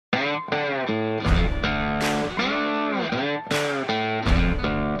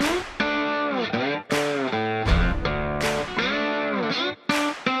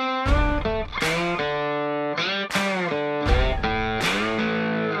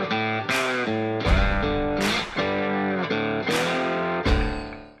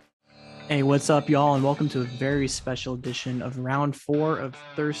Hey, what's up, y'all, and welcome to a very special edition of round 4 of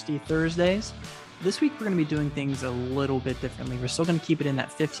Thirsty Thursdays. This week, we're going to be doing things a little bit differently. We're still going to keep it in that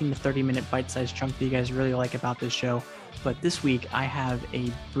 15 to 30-minute bite-sized chunk that you guys really like about this show. But this week, I have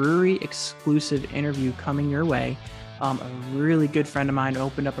a brewery exclusive interview coming your way. A really good friend of mine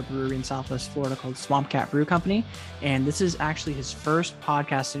opened up a brewery in Southwest Florida called Swamp Cat Brew Company. And this is actually his first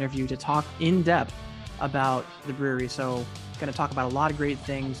podcast interview to talk in depth about the brewery. So going to talk about a lot of great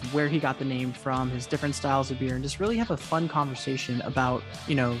things, where he got the name from, his different styles of beer, and just really have a fun conversation about,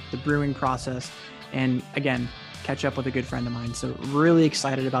 the brewing process. And again, catch up with a good friend of mine. So really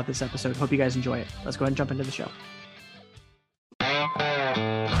excited about this episode. Hope you guys enjoy it. Let's go ahead and jump into the show.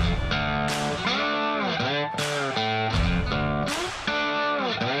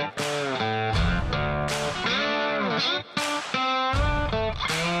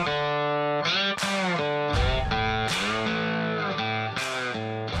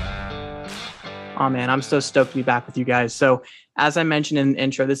 Oh man, I'm so stoked to be back with you guys. So as I mentioned in the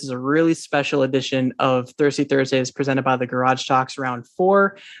intro, this is a really special edition of Thirsty Thursdays presented by the Garage Talks Round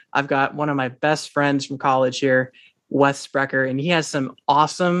 4. I've got one of my best friends from college here, Wes Sprecher, and he has some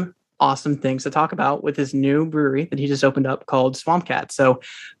awesome things to talk about with his new brewery that he just opened up called Swamp Cat. So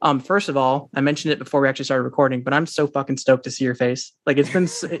first of all, I mentioned it before we actually started recording, but I'm so fucking stoked to see your face. Like it's been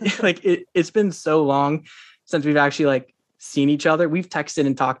it's been so long since we've actually seen each other. We've texted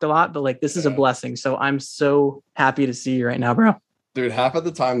and talked a lot, but this is a blessing. So I'm so happy to see you right now, bro. Dude, half of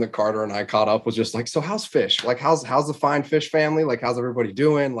the time that Carter and I caught up was just so how's fish? How's the fine fish family? How's everybody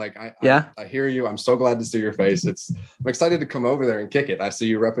doing? I hear you. I'm so glad to see your face. I'm excited to come over there and kick it. I see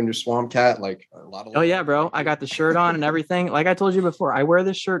you repping your Swamp Cat, a lot of. Oh yeah, bro. I got the shirt on and everything. Like I told you before, I wear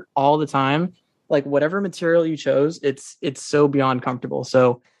this shirt all the time. Whatever material you chose, it's so beyond comfortable.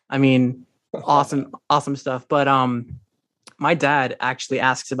 So, I mean, awesome stuff. But, my dad actually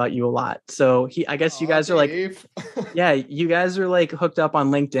asks about you a lot. So I guess you guys are yeah, you guys are hooked up on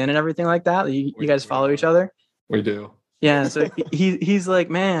LinkedIn and everything like that. You guys follow each other? We do. Yeah. So he's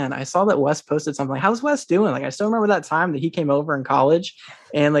like, man, I saw that Wes posted something. How's Wes doing? I still remember that time that he came over in college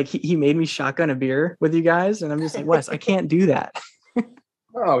and he made me shotgun a beer with you guys. And I'm just like, Wes, I can't do that.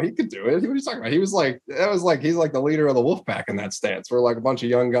 Oh, he could do it. What are you talking about? He's the leader of the wolf pack in that stance. We're a bunch of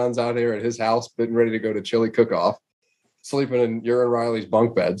young guns out here at his house, getting ready to go to chili cook-off. Sleeping in your and Riley's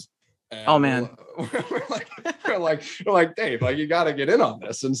bunk beds. And oh man, we're like Dave, you got to get in on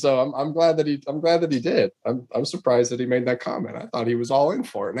this. And so I'm glad that he did. I'm surprised that he made that comment. I thought he was all in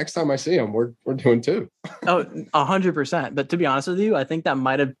for it. Next time I see him, we're doing two. Oh, 100%. But to be honest with you, I think that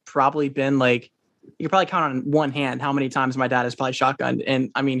might have probably been you could probably count on one hand how many times my dad has probably shotgunned.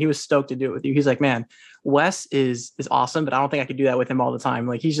 And I mean, he was stoked to do it with you. He's like, man, Wes is awesome, but I don't think I could do that with him all the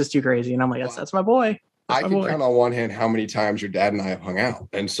time. He's just too crazy. And I'm like, that's my boy. I can count on one hand how many times your dad and I have hung out.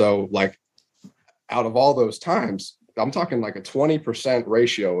 And so out of all those times, I'm talking a 20%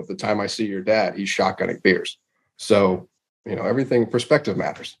 ratio of the time I see your dad, he's shotgunning beers. So, everything perspective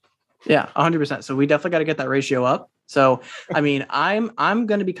matters. Yeah, 100%. So we definitely got to get that ratio up. So, I mean, I'm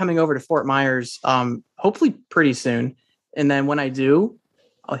going to be coming over to Fort Myers, hopefully pretty soon. And then when I do,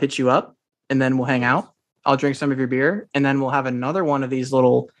 I'll hit you up and then we'll hang out. I'll drink some of your beer and then we'll have another one of these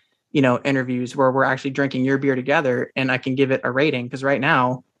little interviews where we're actually drinking your beer together and I can give it a rating. Cause right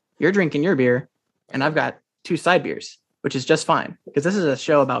now you're drinking your beer and I've got 2 side beers, which is just fine because this is a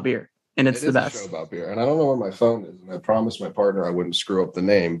show about beer and it's the best. A show about beer. And I don't know where my phone is. And I promised my partner I wouldn't screw up the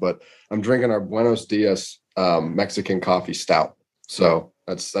name, but I'm drinking our Buenos Dias Mexican coffee stout. So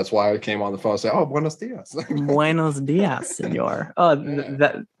that's why I came on the phone and said, "Oh, buenos dias." Buenos dias, senor. Oh,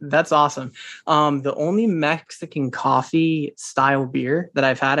 that's awesome. The only Mexican coffee style beer that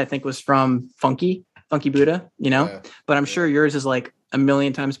I've had, I think, was from Funky Buddha. But I'm sure yours is a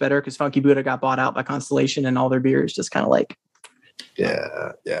million times better because Funky Buddha got bought out by Constellation, and all their beers just kind of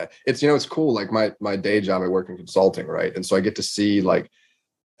Yeah. It's it's cool. My day job, I work in consulting, right? And so I get to see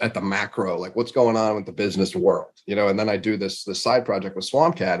at the macro, what's going on with the business world, and then I do this side project with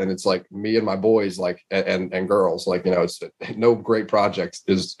Swamp Cat, and it's me and my boys, and girls, it's no great project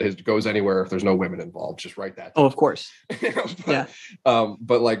goes anywhere if there's no women involved. Just write that. Oh, of course. Yeah.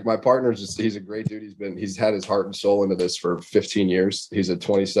 But my partner's he's a great dude. He's had his heart and soul into this for 15 years. He's a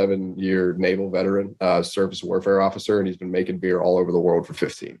 27-year naval veteran, surface warfare officer, and he's been making beer all over the world for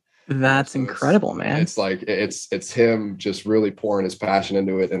 15. That's So incredible, man. it's like it's him just really pouring his passion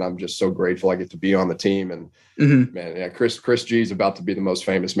into it, and I'm just so grateful I get to be on the team. And Mhm. man, yeah, Chris G is about to be the most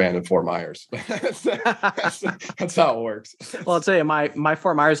famous man in Fort Myers. That's how it works. Well, I'll tell you, my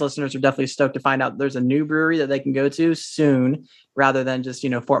Fort Myers listeners are definitely stoked to find out there's a new brewery that they can go to soon, rather than just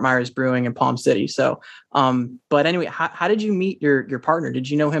Fort Myers Brewing in Palm City. So, but anyway, how did you meet your partner? Did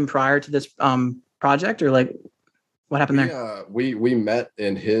you know him prior to this project, or like what happened there? We met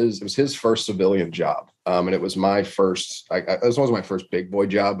in it was his first civilian job. And it was my first, it wasn't my first big boy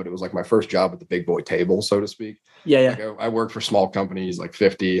job, but it was like my first job at the big boy table, so to speak. Yeah, yeah. Like I worked for small companies, like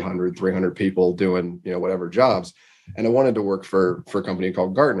 50, 100, 300 people doing, whatever jobs. And I wanted to work for a company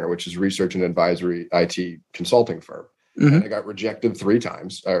called Gartner, which is research and advisory IT consulting firm. Mm-hmm. And I got rejected 3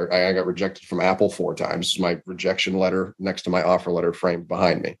 times, or I got rejected from Apple 4 times. My rejection letter next to my offer letter framed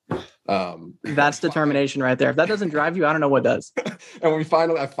behind me. That's determination right there. If that doesn't drive you, I don't know what does. And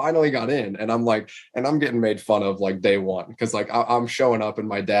I finally got in, and I'm getting made fun of like day one, because like I'm showing up in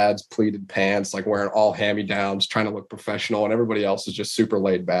my dad's pleated pants, like wearing all hand-me-downs, trying to look professional, and everybody else is just super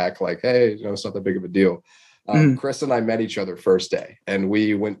laid back, like, hey, it's not that big of a deal. Chris and I met each other first day, and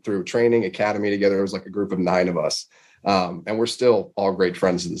we went through training academy together. It was like a group of 9 of us. And we're still all great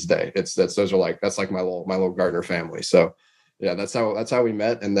friends to this day. That's like my little Gartner family. So yeah, that's how we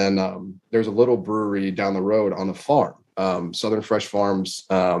met. And then there's a little brewery down the road on a farm. Southern Fresh Farms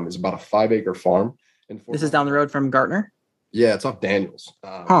is about a 5-acre farm. This is down the road from Gartner? Yeah, it's off Daniels.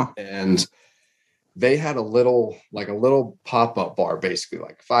 And they had a little pop-up bar, basically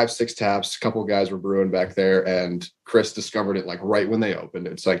like 5-6 taps. A couple of guys were brewing back there, and Chris discovered it like right when they opened.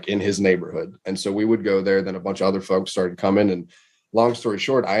 It's like in his neighborhood. And so we would go there. Then a bunch of other folks started coming, and long story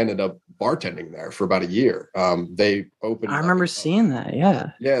short, I ended up bartending there for about a year. They opened. I remember seeing that.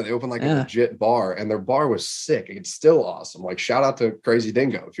 Yeah. Yeah. They opened like a legit bar, and their bar was sick. It's still awesome. Like, shout out to Crazy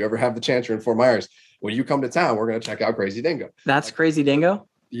Dingo. If you ever have the chance, you're in Fort Myers, when you come to town, we're going to check out Crazy Dingo. That's like, Crazy Dingo.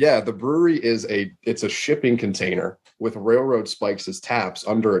 Yeah, the brewery it's a shipping container with railroad spikes as taps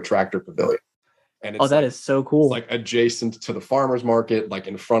under a tractor pavilion. And it's that is so cool. It's like adjacent to the farmer's market, like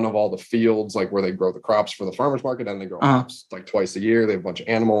in front of all the fields, like where they grow the crops for the farmer's market, and they grow hops like twice a year. They have a bunch of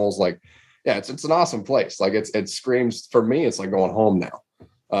animals. Like, yeah, it's an awesome place. Like it screams, for me, it's like going home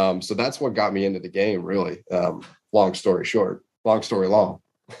now. So that's what got me into the game, really. Long story short, long story long.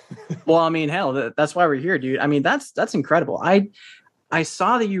 Well, I mean, hell, that's why we're here, dude. I mean, that's incredible. I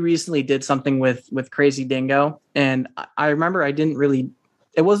saw that you recently did something with Crazy Dingo, and I remember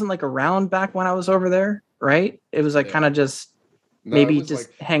it wasn't like around back when I was over there, right? It was like kind of just just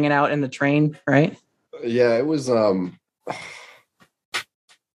hanging out in the train, right? Yeah, it was, I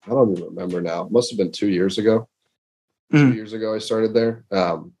don't even remember now. It must have been 2 years ago. 2 years ago I started there.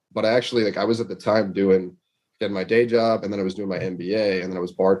 But I actually, I was at the time getting my day job, and then I was doing my MBA, and then I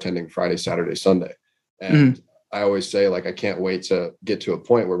was bartending Friday, Saturday, Sunday. And I always say, I can't wait to get to a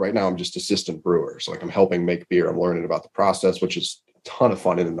point where right now I'm just assistant brewer. So I'm helping make beer. I'm learning about the process, which is a ton of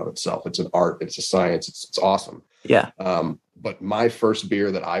fun in and of itself. It's an art. It's a science. It's awesome. Yeah. But my first beer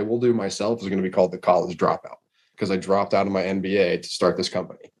that I will do myself is going to be called the College Dropout, because I dropped out of my MBA to start this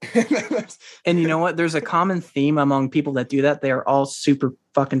company. And you know what? There's a common theme among people that do that. They are all super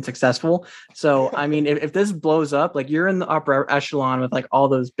fucking successful. So, I mean, if this blows up, you're in the upper echelon with all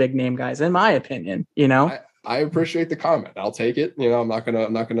those big name guys, in my opinion, I appreciate the comment. I'll take it. I'm not gonna,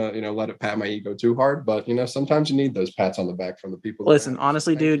 let it pat my ego too hard, but sometimes you need those pats on the back from the people. Listen,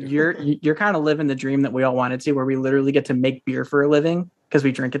 honestly, dude, you're kind of living the dream that we all wanted to, where we literally get to make beer for a living because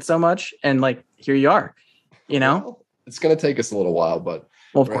we drink it so much. And here you are, Well, it's going to take us a little while, but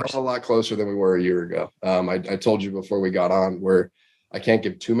of we're course a lot closer than we were a year ago. I told you before we got on, I can't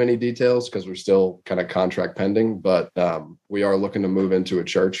give too many details because we're still kind of contract pending, but we are looking to move into a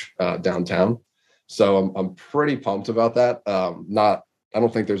church downtown. So I'm pretty pumped about that. I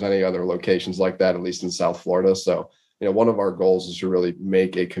don't think there's any other locations like that, at least in South Florida. So, one of our goals is to really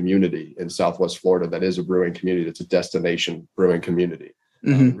make a community in Southwest Florida that is a brewing community. It's a destination brewing community.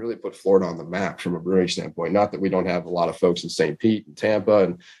 Really put Florida on the map from a brewing standpoint. Not that we don't have a lot of folks in St. Pete and Tampa,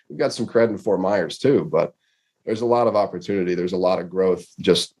 and we've got some cred in Fort Myers too, but there's a lot of opportunity. There's a lot of growth.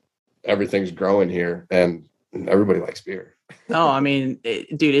 Just everything's growing here, and everybody likes beer. No, I mean,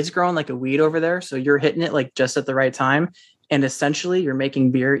 dude, it's growing like a weed over there. So you're hitting it just at the right time. And essentially you're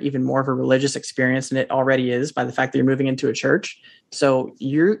making beer even more of a religious experience than it already is by the fact that you're moving into a church. So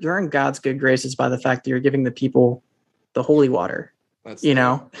you're in God's good graces by the fact that you're giving the people the holy water. That's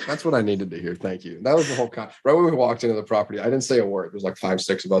what I needed to hear. Thank you. That was the whole right when we walked into the property. I didn't say a word. There's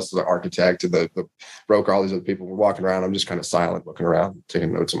 5-6 of us, the architect, the broker, all these other people. We're walking around. I'm just kind of looking around,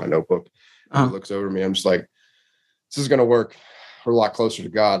 taking notes in my notebook. He looks over at me. I'm just like, this is going to work. we're a lot closer to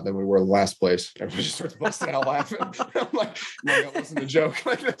God than we were in last place. Everybody just starts busting out laughing. I'm like, that wasn't a joke.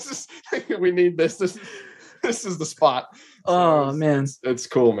 Like, we need this. This is the spot. Oh, man. It's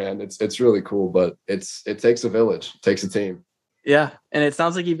cool, man. It's really cool, but it takes a village. It takes a team. Yeah. And it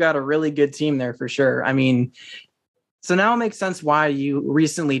sounds like you've got a really good team there for sure. I mean, so now it makes sense why you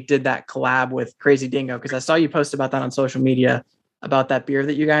recently did that collab with Crazy Dingo, because I saw you post about that on social media about that beer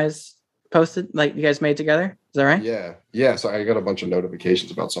that you guys posted, like you guys made together. Is that right? Yeah. So I got a bunch of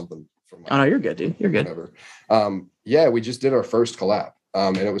notifications about something from oh no, you're good, dude. You're good. Whatever. Yeah, we just did our first collab.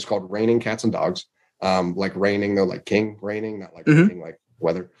 And it was called Raining Cats and Dogs. Like raining though, like king raining, not like raining like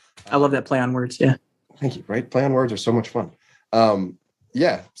weather. I love that play on words. Yeah. Thank you. Right. Play on words are so much fun.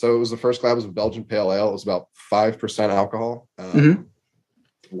 Yeah. So it was the first collab. It was a Belgian pale ale. It was about 5% alcohol.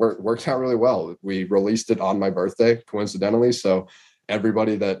 Worked out really well. We released it on my birthday, coincidentally. So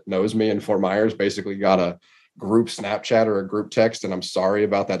everybody that knows me in Fort Myers basically got a group Snapchat or a group text, and I'm sorry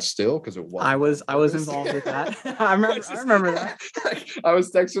about that still, because it was I was involved with that. I remember that. I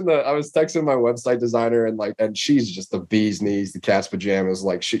was texting my website designer, and she's just the bee's knees, the cat's pajamas.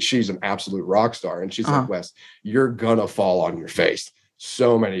 Like she's an absolute rock star, and she's like, Wes, you're gonna fall on your face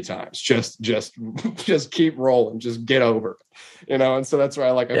so many times. Just keep rolling. Just get over it, And so that's why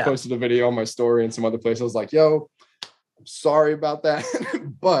I posted a video on my story and some other places. I was like, yo, sorry about that,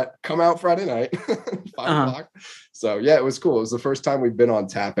 but come out Friday night, 5:00. So yeah, it was cool. It was the first time we've been on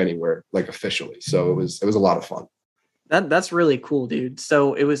tap anywhere, like officially. So it was a lot of fun. That's really cool, dude.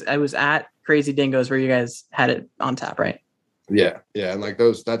 So I was at Crazy Dingoes where you guys had it on tap, right? Yeah. And like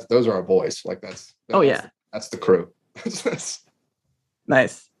those are our boys. Like that's the crew.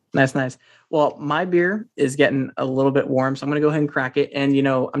 Nice. Well, my beer is getting a little bit warm, so I'm going to go ahead and crack it. And,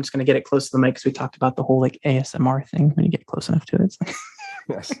 I'm just going to get it close to the mic because we talked about the whole like ASMR thing when you get close enough to it.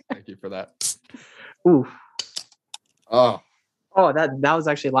 Yes. Thank you for that. Ooh. Oh, that was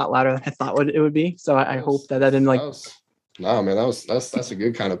actually a lot louder than I thought it would be. So I hope that didn't like. No, man, that's a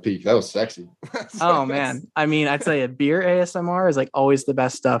good kind of peak. That was sexy. Man. I mean, I tell you, beer ASMR is like always the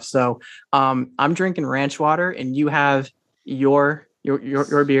best stuff. So I'm drinking ranch water, and you have your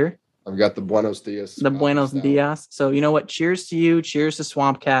beer. I've got the Buenos Dias. The Buenos Dias. So you know what? Cheers to you. Cheers to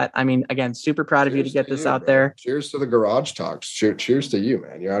Swamp Cat. I mean, again, super proud of you to get this out there. Cheers to the Garage Talks. Cheers to you,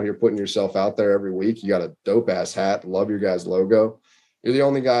 man. You're out here putting yourself out there every week. You got a dope ass hat. Love your guys' logo. You're the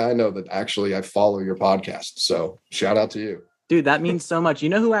only guy I know that actually I follow your podcast. So shout out to you. Dude, that means so much. You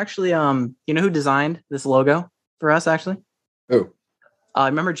know who actually who designed this logo for us actually? Who?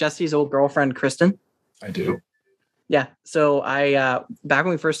 Remember Jesse's old girlfriend, Kristen? I do. Yeah. So I back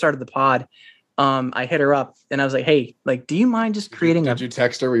when we first started the pod, I hit her up and I was like, hey, like, do you mind just creating Did you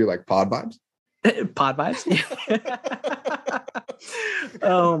text her? Were you like pod vibes? Pod vibes?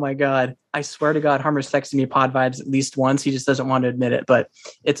 Oh my God. I swear to God, Harmer's texted me pod vibes at least once. He just doesn't want to admit it, but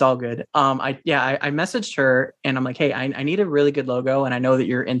it's all good. I messaged her and I'm like, hey, I need a really good logo. And I know that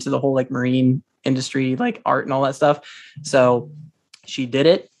you're into the whole like marine industry, like art and all that stuff. So she did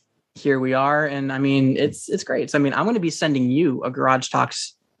it. Here we are. And I mean, it's great. So, I mean, I'm going to be sending you a Garage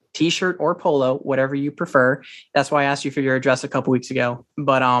Talks t-shirt or polo, whatever you prefer. That's why I asked you for your address a couple weeks ago.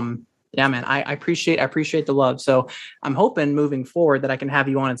 But, yeah, man, I appreciate the love. So I'm hoping moving forward that I can have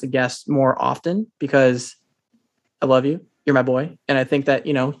you on as a guest more often because I love you. You're my boy. And I think that,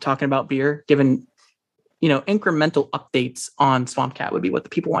 talking about beer, giving, incremental updates on Swamp Cat would be what the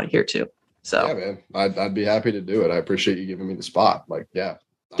people want to hear too. So yeah, man, I'd be happy to do it. I appreciate you giving me the spot. Like, yeah.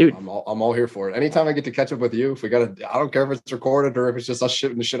 Dude, I'm all here for it. Anytime I get to catch up with you, I don't care if it's recorded or if it's just us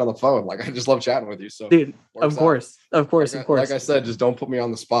shooting the shit on the phone. Like, I just love chatting with you. So, dude, of course. Like I said, just don't put me on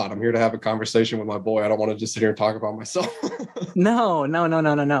the spot. I'm here to have a conversation with my boy. I don't want to just sit here and talk about myself. No.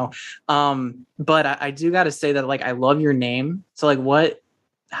 But I do got to say that, like, I love your name. So, like,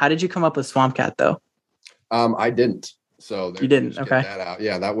 how did you come up with Swamp Cat though? I didn't. So you didn't. Okay. That out.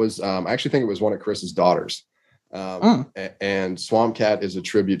 Yeah, that was. I actually think it was one of Chris's daughters. And Swamp Cat is a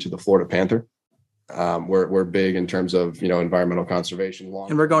tribute to the Florida Panther. We're big in terms of environmental conservation,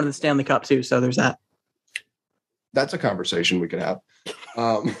 and we're going to the Stanley Cup too, so there's that. That's a conversation we could have.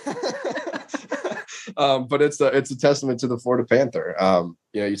 But it's a testament to the Florida Panther.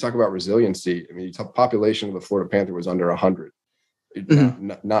 You talk about resiliency. I mean, population of the Florida Panther was under 100,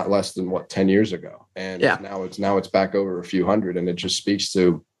 not less than 10 years ago, and now it's back over a few hundred, and it just speaks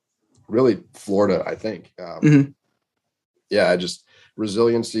to really Florida, I think. Just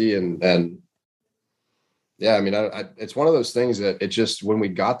resiliency and yeah, I mean, it's one of those things that it just, when we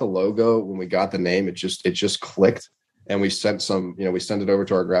got the logo, when we got the name, it just clicked, and we sent it over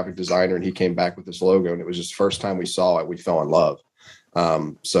to our graphic designer, and he came back with this logo, and it was just first time we saw it, we fell in love.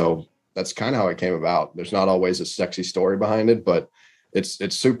 So that's kind of how it came about. There's not always a sexy story behind it, but it's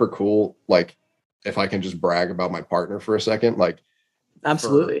super cool. Like, if I can just brag about my partner for a second, like,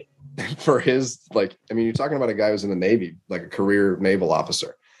 Absolutely. for his, like, I mean, you're talking about a guy who's in the Navy, like a career naval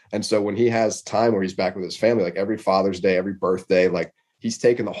officer. And so when he has time where he's back with his family, like every Father's Day, every birthday, like he's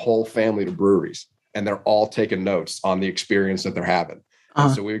taking the whole family to breweries, and they're all taking notes on the experience that they're having.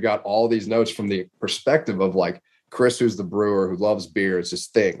 And so we've got all these notes from the perspective of like Chris, who's the brewer, who loves beer. It's his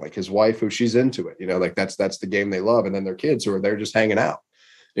thing. Like his wife, who she's into it, like that's the game they love. And then their kids who are there just hanging out,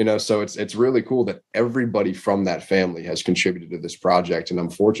 so it's really cool that everybody from that family has contributed to this project. And I'm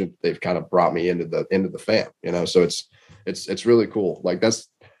fortunate they've kind of brought me into the fam, so it's really cool. Like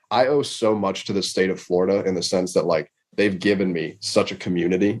I owe so much to the state of Florida in the sense that like they've given me such a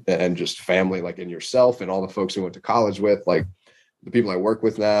community and just family, like in yourself and all the folks who went to college with, like the people I work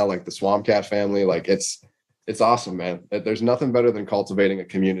with now, like the Swamp Cat family. Like it's awesome, man. There's nothing better than cultivating a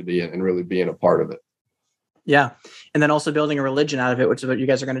community and really being a part of it. Yeah. And then also building a religion out of it, which is what you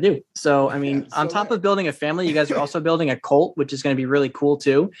guys are going to do. So, I mean, on top of building a family, you guys are also building a cult, which is going to be really cool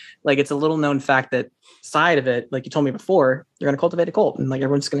too. Like it's a little known fact that side of it, like you told me before, you're going to cultivate a cult, and like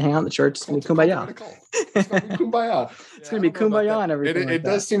everyone's going to hang out in the church. It's going to be kumbaya. It's going to be kumbaya. It's going to be kumbaya and everything. It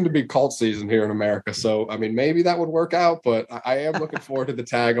does seem to be cult season here in America. So, I mean, maybe that would work out, but I am looking forward to the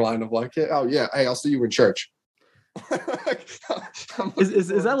tagline of like, oh yeah, hey, I'll see you in church. Is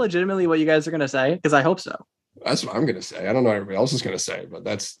that legitimately what you guys are going to say? Because I hope so. That's what I'm going to say. I don't know what everybody else is going to say, but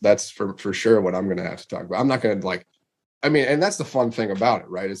that's for sure what I'm going to have to talk about. I'm not going to like, I mean, and that's the fun thing about it,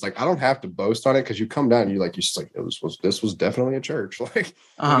 right? It's like, I don't have to boast on it because you come down and you just like, this was definitely a church. Like,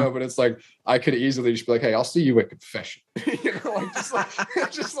 but it's like, I could easily just be like, hey, I'll see you at confession, just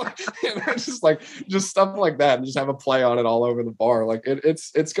stuff like that, and just have a play on it all over the bar. Like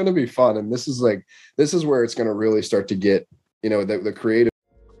it's going to be fun. And this is where it's going to really start to get, the creative.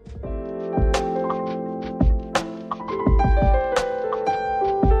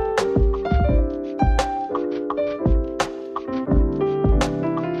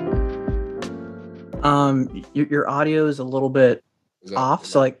 Your audio is a little bit off.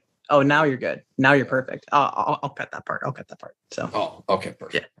 So like, oh, now you're good. Now you're perfect. I'll cut that part. So. Oh, okay.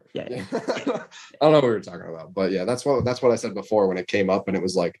 Perfect. Yeah. I don't know what we were talking about, but yeah, that's what I said before when it came up, and it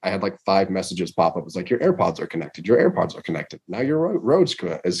was like, I had like 5 messages pop up. It's like, your AirPods are connected. Now your Rhodes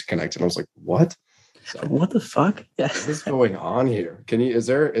is connected. I was like, what? So, what the fuck? Yeah. What is going on here? Is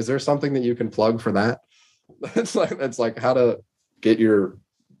there something that you can plug for that? It's like how to get your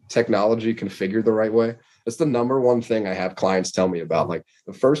technology configured the right way. That's the number one thing I have clients tell me about. Like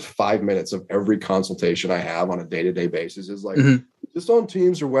the first 5 minutes of every consultation I have on a day-to-day basis is like, just on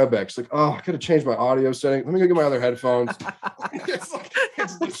Teams or WebEx. Like, oh, I could have changed my audio setting. Let me go get my other headphones.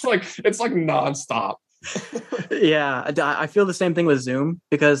 it's like nonstop. Yeah, I feel the same thing with Zoom,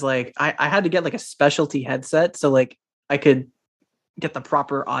 because like I had to get like a specialty headset so like I could get the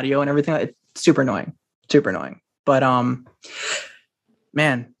proper audio and everything. It's super annoying. But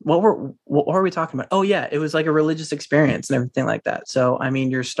man, what were we talking about? Oh yeah, it was like a religious experience and everything like that. So I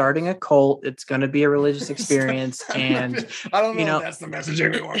mean, you're starting a cult. It's going to be a religious experience, and I don't know if that's the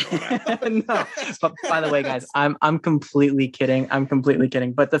messaging we want going on. No, but by the way, guys, I'm completely kidding.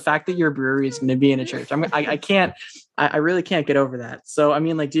 But the fact that your brewery is going to be in a church, I really can't get over that. So I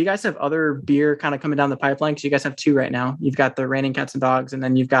mean, like, do you guys have other beer kind of coming down the pipeline? Because you guys have 2 right now. You've got the Raining Cats and Dogs, and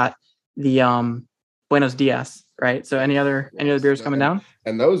then you've got the Buenos Dias, right? So any other beers coming down?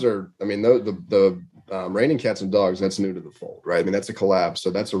 And those are, I mean, the Raining Cats and Dogs, that's new to the fold, right? I mean, that's a collab.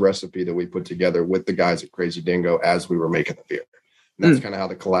 So that's a recipe that we put together with the guys at Crazy Dingo as we were making the beer. And that's kind of how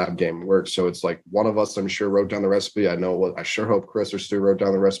the collab game works. So it's like one of us, I'm sure, wrote down the recipe. I sure hope Chris or Stu wrote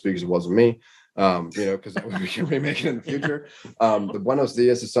down the recipe, because it wasn't me. Because we can remake it in the future. The Buenos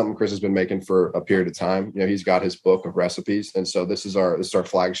Dias is something Chris has been making for a period of time. He's got his book of recipes, and so this is our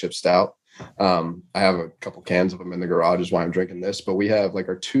flagship stout. I have a couple cans of them in the garage, is why I'm drinking this. But we have like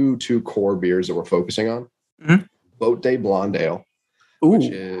our two core beers that we're focusing on. Boat Day Blonde Ale, which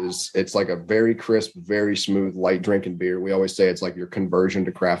it's like a very crisp, very smooth, light drinking beer. We always say it's like your conversion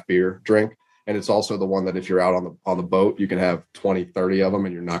to craft beer drink. And it's also the one that if you're out on the boat, you can have 20, 30 of them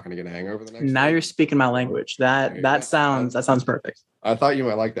and you're not going to get a hangover the next day. Now you're speaking my language. That sounds perfect. I thought you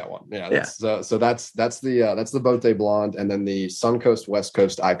might like that one. Yeah. So that's the Boat Day Blonde, and then the Suncoast West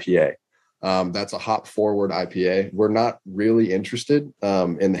Coast IPA. That's a hop forward IPA. We're not really interested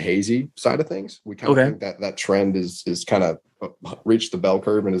in the hazy side of things. We kind of think that trend is kind of reached the bell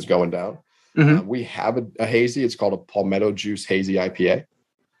curve and is going down. We have a hazy. It's called a Palmetto Juice Hazy IPA.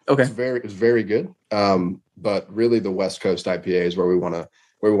 Okay. It's very good. But really the West Coast IPA is where we want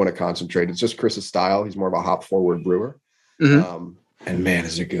to concentrate. It's just Chris's style. He's more of a hop forward brewer. And man,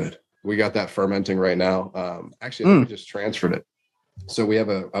 is it good. We got that fermenting right now. Actually, I think we just transferred it. So we have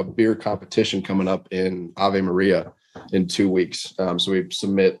a beer competition coming up in Ave Maria in 2 weeks. So we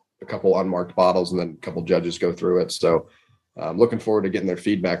submit a couple unmarked bottles and then a couple judges go through it. So I'm looking forward to getting their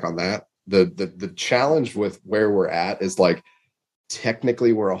feedback on that. The challenge with where we're at is like,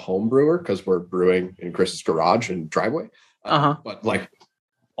 technically we're a home brewer because we're brewing in Chris's garage and driveway. But like,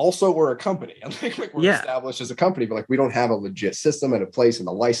 also we're a company. Like we're established as a company, but like we don't have a legit system and a place and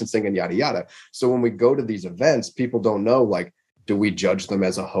the licensing and yada yada. So when we go to these events, people don't know, like, do we judge them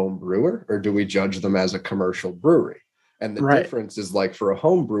as a home brewer or do we judge them as a commercial brewery? And the difference is, like, for a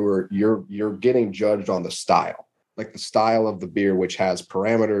home brewer, you're getting judged on the style, like the style of the beer, which has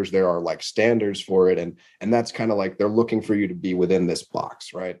parameters. There are like standards for it. And that's kind of like, they're looking for you to be within this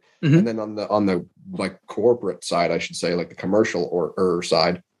box. Right. And then on the like corporate side, I should say, like the commercial or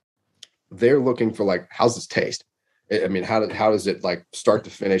side, they're looking for like, how's this taste? I mean, how does it like start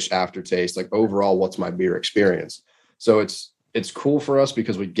to finish, aftertaste, like overall, what's my beer experience? So it's cool for us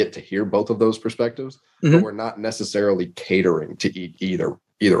because we get to hear both of those perspectives, but we're not necessarily catering to eat either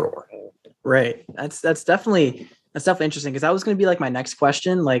or. Right. That's definitely interesting, because that was going to be like my next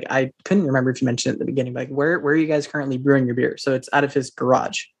question. Like, I couldn't remember if you mentioned it at the beginning, like where are you guys currently brewing your beer? So it's out of his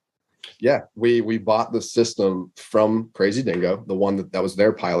garage. Yeah, we bought the system from Crazy Dingo, the one that was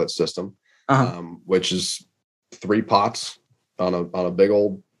their pilot system, which is 3 pots on a big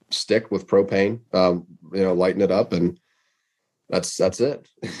old stick with propane, lighten it up, and that's it.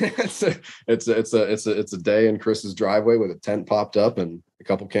 it's a day in Chris's driveway with a tent popped up and a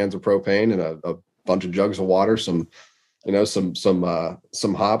couple cans of propane and a bunch of jugs of water, some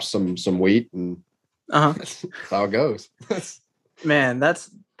hops, some wheat, and that's how it goes. Man,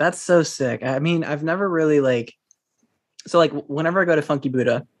 that's so sick. I mean, I've never really whenever I go to Funky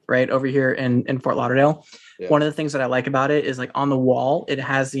Buddha, right over here in Fort Lauderdale, one of the things that I like about it is, like, on the wall, it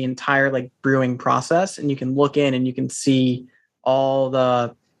has the entire like brewing process, and you can look in and you can see all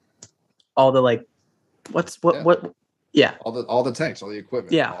the like, all the tanks, all the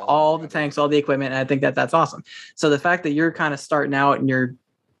equipment. Yeah, all the tanks, all the equipment. And I think that's awesome. So the fact that you're kind of starting out and you're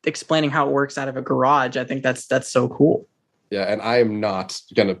explaining how it works out of a garage, I think that's so cool. Yeah, and I am not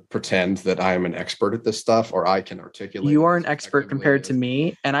going to pretend that I am an expert at this stuff or I can articulate. You are an expert compared to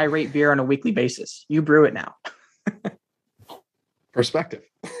me, and I rate beer on a weekly basis. You brew it now. Perspective.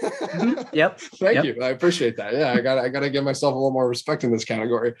 Yep. Thank you. I appreciate that. Yeah, I got to give myself a little more respect in this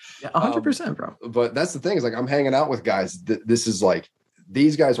category. Yeah, 100%, bro. But that's the thing, is like, I'm hanging out with guys. This is like,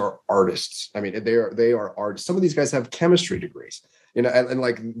 these guys are artists. I mean, they are artists. Some of these guys have chemistry degrees, and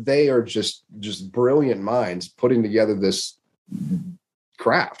like, they are just brilliant minds putting together this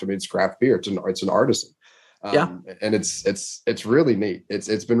craft. I mean, it's craft beer. It's an artisan. And it's really neat.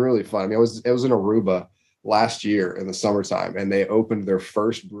 It's been really fun. I mean, I was in Aruba last year in the summertime, and they opened their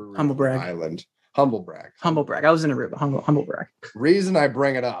first brewery on the island. Humble brag. I was in Aruba. Humble brag. Reason I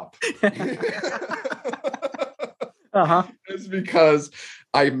bring it up is because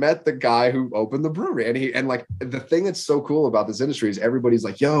I met the guy who opened the brewery, and like, the thing that's so cool about this industry is everybody's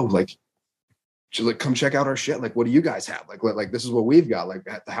like, yo, like, come check out our shit. Like, what do you guys have? Like this is what we've got. Like,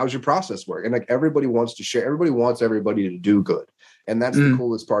 how's your process work? And like, everybody wants to share. Everybody wants everybody to do good. And that's the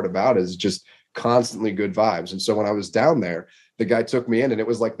coolest part about it, is just constantly good vibes. And so when I was down there, the guy took me in, and it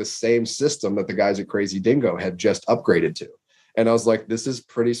was like the same system that the guys at Crazy Dingo had just upgraded to. And I was like, this is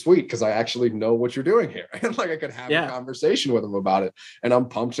pretty sweet, because I actually know what you're doing here. And like, I could have a conversation with him about it. And I'm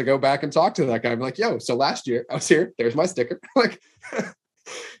pumped to go back and talk to that guy. I'm like, yo, so last year I was here. There's my sticker. Like,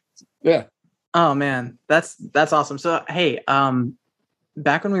 yeah. Oh man, that's awesome. So, hey,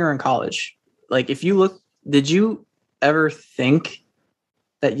 back when we were in college, like, did you ever think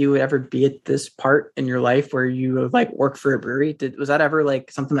that you would ever be at this part in your life where you would like work for a brewery? Was that ever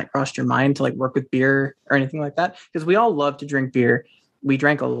like something that crossed your mind to like work with beer or anything like that? Because we all love to drink beer. We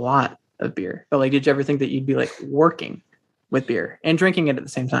drank a lot of beer, but like, did you ever think that you'd be like working with beer and drinking it at the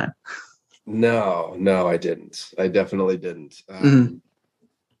same time? No, I didn't. I definitely didn't.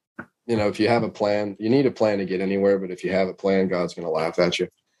 If you have a plan, you need a plan to get anywhere. But if you have a plan, God's going to laugh at you.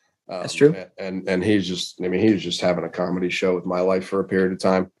 That's true. And he was just having a comedy show with my life for a period of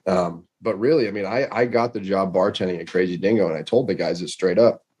time. But really, I mean, I got the job bartending at Crazy Dingo, and I told the guys it straight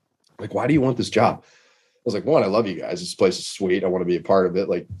up, like, why do you want this job? I was like, one, I love you guys. This place is sweet. I want to be a part of it.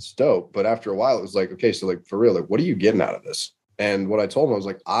 Like, it's dope. But after a while, it was like, okay, so like, for real, like, what are you getting out of this? And what I told him, I was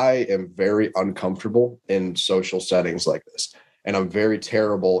like, I am very uncomfortable in social settings like this. And I'm very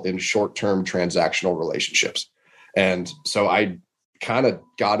terrible in short-term transactional relationships. And so I kind of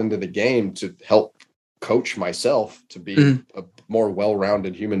got into the game to help coach myself to be Mm-hmm. a more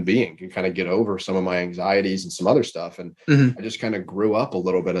well-rounded human being and kind of get over some of my anxieties and some other stuff. And Mm-hmm. I just kind of grew up a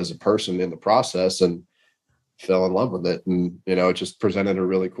little bit as a person in the process and fell in love with it. And, it just presented a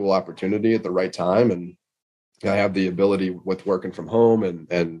really cool opportunity at the right time. And I have the ability with working from home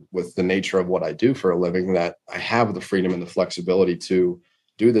and with the nature of what I do for a living that I have the freedom and the flexibility to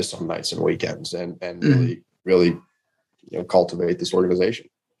do this on nights and weekends and really, really, cultivate this organization.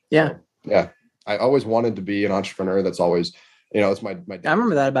 Yeah. So, yeah. I always wanted to be an entrepreneur. That's always, it's my dad. I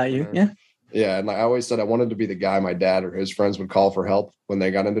remember that about you. Yeah. Yeah. And I always said I wanted to be the guy my dad or his friends would call for help when they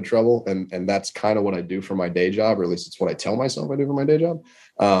got into trouble. And that's kind of what I do for my day job, or at least it's what I tell myself I do for my day job.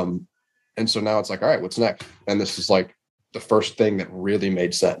 And so now it's like, all right, what's next? And this is like the first thing that really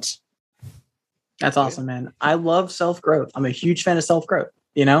made sense. That's awesome, man. I love self-growth. I'm a huge fan of self-growth,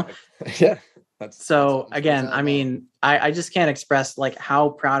 Yeah. That's again, I mean, I just can't express like how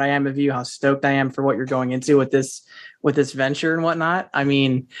proud I am of you, how stoked I am for what you're going into with this venture and whatnot. I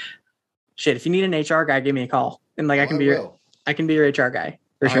mean, shit, if you need an HR guy, give me a call. And like I can be your HR guy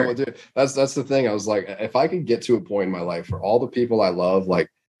for sure. Will do. That's the thing. I was like, if I could get to a point in my life where all the people I love, like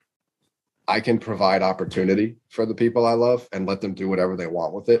I can provide opportunity for the people I love and let them do whatever they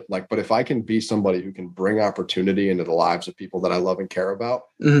want with it. Like, but if I can be somebody who can bring opportunity into the lives of people that I love and care about,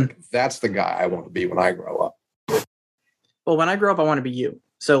 like, that's the guy I want to be when I grow up. Well, when I grow up, I want to be you.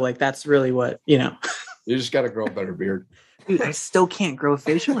 So like, that's really what, You just got to grow a better beard. Dude, I still can't grow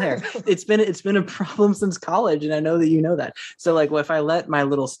facial hair. It's been a problem since college. And I know that you know that. So like, if I let my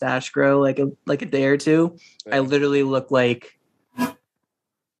little stash grow like a day or two, yeah. I literally look like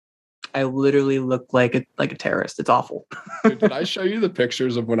a terrorist. It's awful. Dude, did I show you the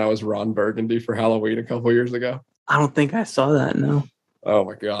pictures of when I was Ron Burgundy for Halloween a couple of years ago? I don't think I saw that. No. Oh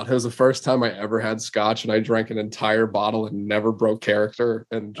my God. It was the first time I ever had scotch and I drank an entire bottle and never broke character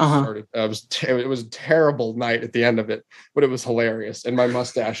and just started. It was a terrible night at the end of it, but it was hilarious. And my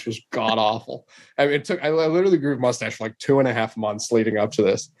mustache was god awful. I mean, I literally grew a mustache for like 2.5 months leading up to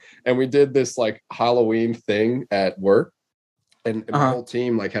this. And we did this like Halloween thing at work. And my whole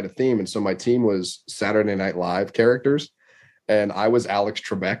team like had a theme. And so my team was Saturday Night Live characters. And I was Alex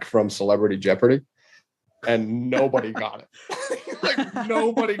Trebek from Celebrity Jeopardy. And nobody got it. Like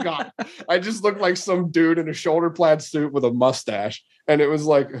nobody got it. I just looked like some dude in a shoulder plaid suit with a mustache. And it was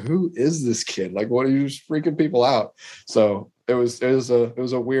like, who is this kid? Like, what are you just freaking people out? So it was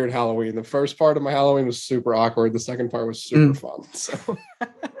a weird Halloween. The first part of my Halloween was super awkward. The second part was super fun. So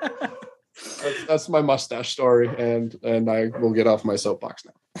that's my mustache story, and I will get off my soapbox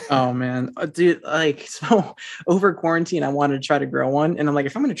now. Oh man, dude! Like, so over quarantine, I wanted to try to grow one, and I'm like,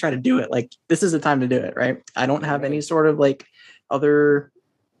 if I'm going to try to do it, like, this is the time to do it, right? I don't have any sort of like other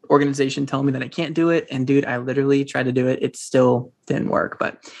organization telling me that I can't do it, and dude, I literally tried to do it. It still didn't work,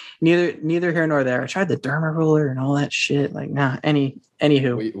 but neither here nor there. I tried the derma roller and all that shit. Like, nah.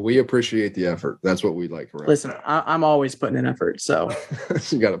 Anywho, we appreciate the effort. That's what we like. Listen, I'm always putting in effort, so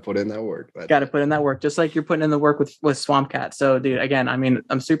you got to put in that work. Got to put in that work, just like you're putting in the work with Swamp Cat. So, dude, again, I mean,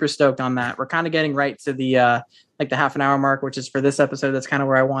 I'm super stoked on that. We're kind of getting right to the like the half an hour mark, which is for this episode. That's kind of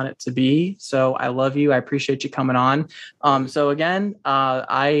where I want it to be. So, I love you. I appreciate you coming on. So again,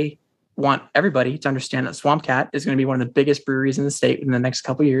 I want everybody to understand that Swamp Cat is going to be one of the biggest breweries in the state in the next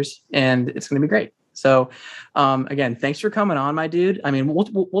couple of years, and it's going to be great. So, again, thanks for coming on, my dude. I mean,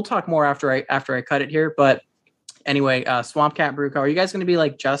 we'll talk more after I cut it here, but anyway, Swamp Cat Brew Co. Are you guys going to be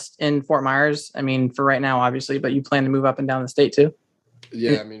like just in Fort Myers? I mean, for right now, obviously, but you plan to move up and down the state too?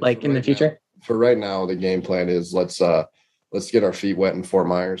 Yeah, I mean, like in the future. For right now, the game plan is let's get our feet wet in Fort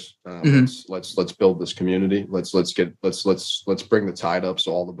Myers. Let's build this community. Let's bring the tide up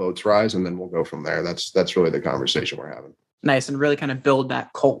so all the boats rise, and then we'll go from there. That's really the conversation we're having. Nice, and really kind of build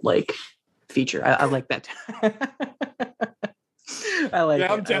that cult like feature. I like that. I like.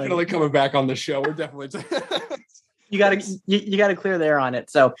 Yeah, I'm definitely coming back on the show. We're definitely. you gotta clear the air on it.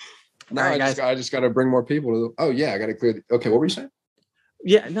 So, no, right, I just gotta bring more people to. I gotta clear. Okay, what were you saying?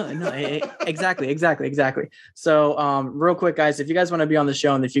 Yeah, no, exactly. So, real quick, guys, if you guys want to be on the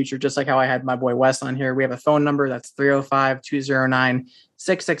show in the future, just like how I had my boy Wes on here, we have a phone number that's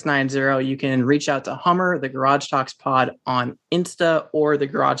 305-209-6690. You can reach out to Hummer, the Garage Talks Pod on Insta, or the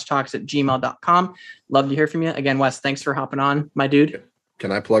Garage Talks at gmail.com. Love to hear from you. Again, Wes, thanks for hopping on, my dude.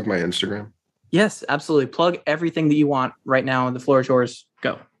 Can I plug my Instagram? Yes, absolutely. Plug everything that you want right now. The floor is yours.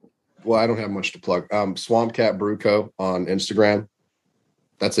 Go. Well, I don't have much to plug. Swamp Cat Brew Co. on Instagram.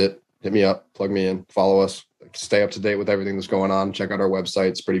 That's it. Hit me up, plug me in, follow us, stay up to date with everything that's going on. Check out our website.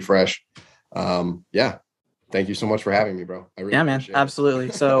 It's pretty fresh. Thank you so much for having me, bro. I really Yeah, man, appreciate it.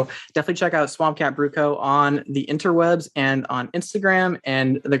 absolutely. So definitely check out Swamp Cat Brew Co. on the interwebs and on Instagram,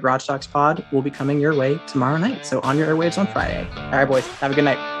 and the Garage Talks pod will be coming your way tomorrow night. So on your airwaves on Friday. All right, boys, have a good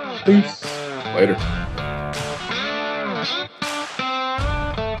night. Peace. Later.